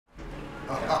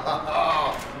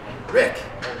Rick.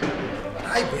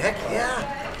 Hi, Vic. Yeah.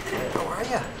 How are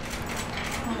you?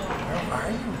 How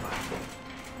are you?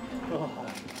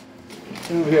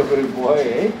 You'll be a good boy,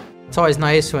 eh? It's always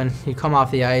nice when you come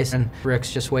off the ice and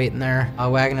Rick's just waiting there,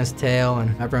 wagging his tail,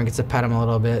 and everyone gets to pet him a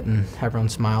little bit and everyone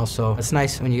smiles. So it's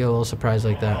nice when you get a little surprise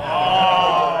like that.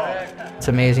 It's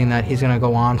amazing that he's going to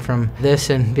go on from this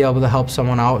and be able to help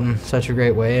someone out in such a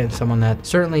great way, and someone that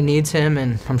certainly needs him,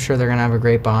 and I'm sure they're going to have a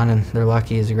great bond, and they're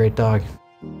lucky he's a great dog.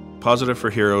 Pawsitive for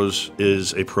Heroes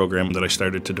is a program that I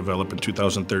started to develop in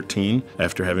 2013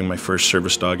 after having my first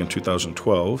service dog in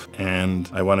 2012, and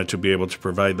I wanted to be able to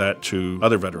provide that to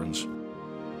other veterans.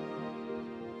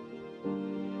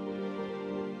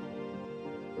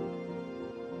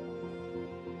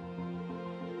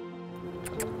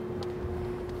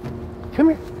 Come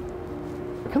here.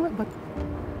 Come on, bud.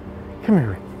 Come here,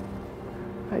 Rick.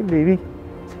 Hi, baby.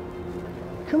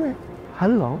 Come here.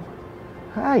 Hello.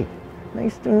 Hi.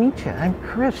 Nice to meet you. I'm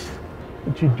Chris.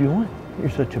 What you doing? You're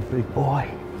such a big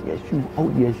boy. Yes, you. Oh,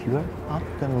 yes, you are. Huh?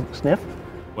 Gonna sniff?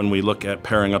 When we look at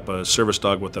pairing up a service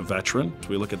dog with a veteran,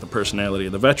 we look at the personality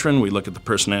of the veteran, we look at the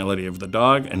personality of the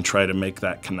dog, and try to make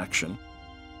that connection.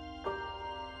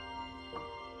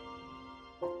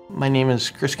 My name is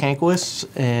Chris Kankowitz,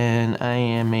 and I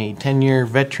am a 10-year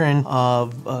veteran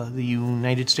of the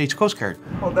United States Coast Guard.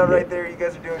 Hold that right there. You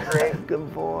guys are doing great.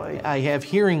 Good boy. I have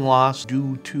hearing loss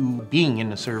due to being in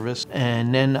the service,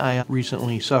 and then I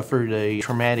recently suffered a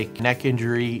traumatic neck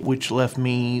injury, which left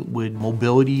me with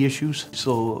mobility issues.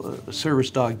 So a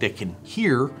service dog that can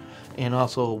hear and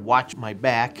also watch my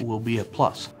back will be a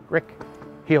plus. Rick,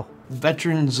 heel.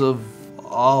 Veterans of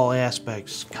all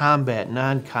aspects, combat,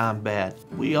 non-combat.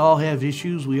 We all have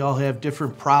issues, we all have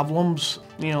different problems.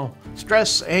 You know,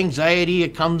 stress, anxiety,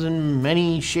 it comes in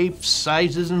many shapes,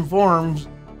 sizes, and forms.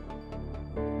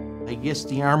 I guess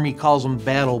the Army calls them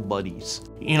battle buddies.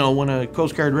 You know, when a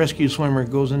Coast Guard rescue swimmer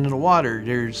goes into the water,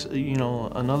 there's, you know,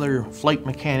 another flight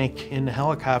mechanic in the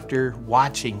helicopter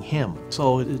watching him.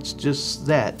 So it's just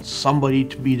that, somebody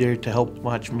to be there to help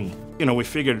watch me. You know, we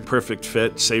figured perfect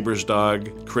fit, Sabres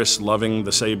dog, Chris loving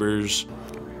the Sabres.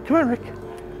 Come on, Rick.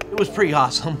 It was pretty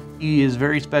awesome. He is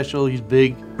very special, he's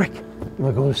big. Rick, you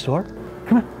wanna go to the store?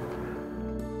 Come on.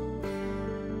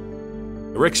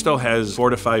 Rick still has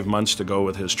 4 to 5 months to go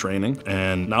with his training,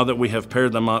 and now that we have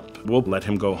paired them up, we'll let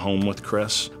him go home with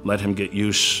Chris, let him get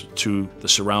used to the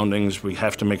surroundings. We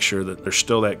have to make sure that there's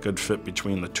still that good fit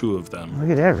between the two of them. Look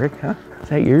at that, Rick, huh? Is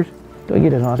that yours? Do I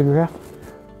get an autograph?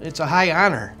 It's a high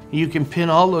honor. You can pin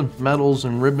all the medals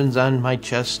and ribbons on my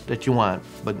chest that you want,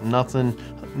 but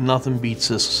nothing beats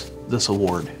this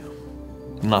award.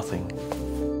 Nothing.